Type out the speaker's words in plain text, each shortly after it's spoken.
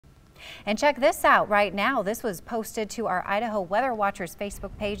And check this out right now. This was posted to our Idaho Weather Watchers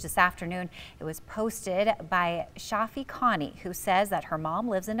Facebook page this afternoon. It was posted by Shafi Connie, who says that her mom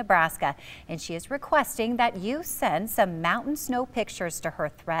lives in Nebraska and she is requesting that you send some mountain snow pictures to her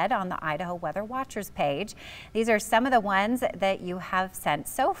thread on the Idaho Weather Watchers page. These are some of the ones that you have sent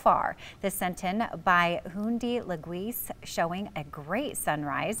so far. This sent in by Hundi Laguise, showing a great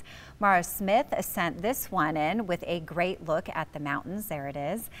sunrise. Mara Smith sent this one in with a great look at the mountains. There it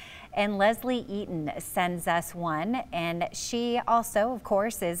is. And Leslie Eaton sends us one, and she also, of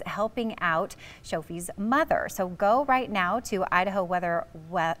course, is helping out Shofi's mother. So go right now to Idaho Weather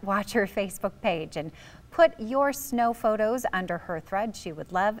Watcher Facebook page and put your snow photos under her thread. She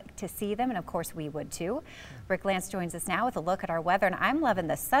would love to see them, and of course we would too. Rick Lance joins us now with a look at our weather, and I'm loving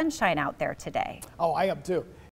the sunshine out there today. Oh, I am too.